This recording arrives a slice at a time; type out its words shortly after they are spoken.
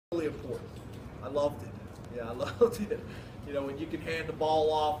Really important. I loved it. Yeah, I loved it. You know, when you can hand the ball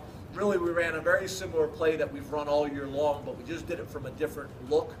off. Really, we ran a very similar play that we've run all year long, but we just did it from a different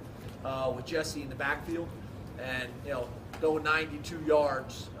look with Jesse in the backfield. And, you know, going 92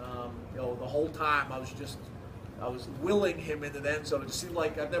 yards, you know, the whole time I was willing him into the end zone. It just seemed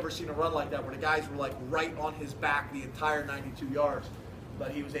like I've never seen a run like that where the guys were like right on his back the entire 92 yards,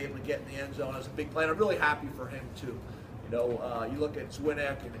 but he was able to get in the end zone. It was a big play, and I'm really happy for him too. You know, you look at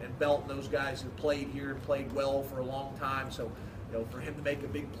Zwinek and Belton, those guys who played here and played well for a long time. So, you know, for him to make a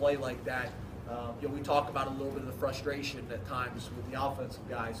big play like that, you know, we talk about a little bit of the frustration at times with the offensive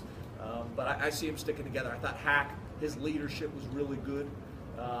guys, but I see him sticking together. I thought Hack, his leadership was really good,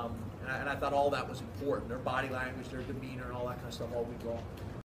 and I thought all that was important. Their body language, their demeanor, and all that kind of stuff all week long.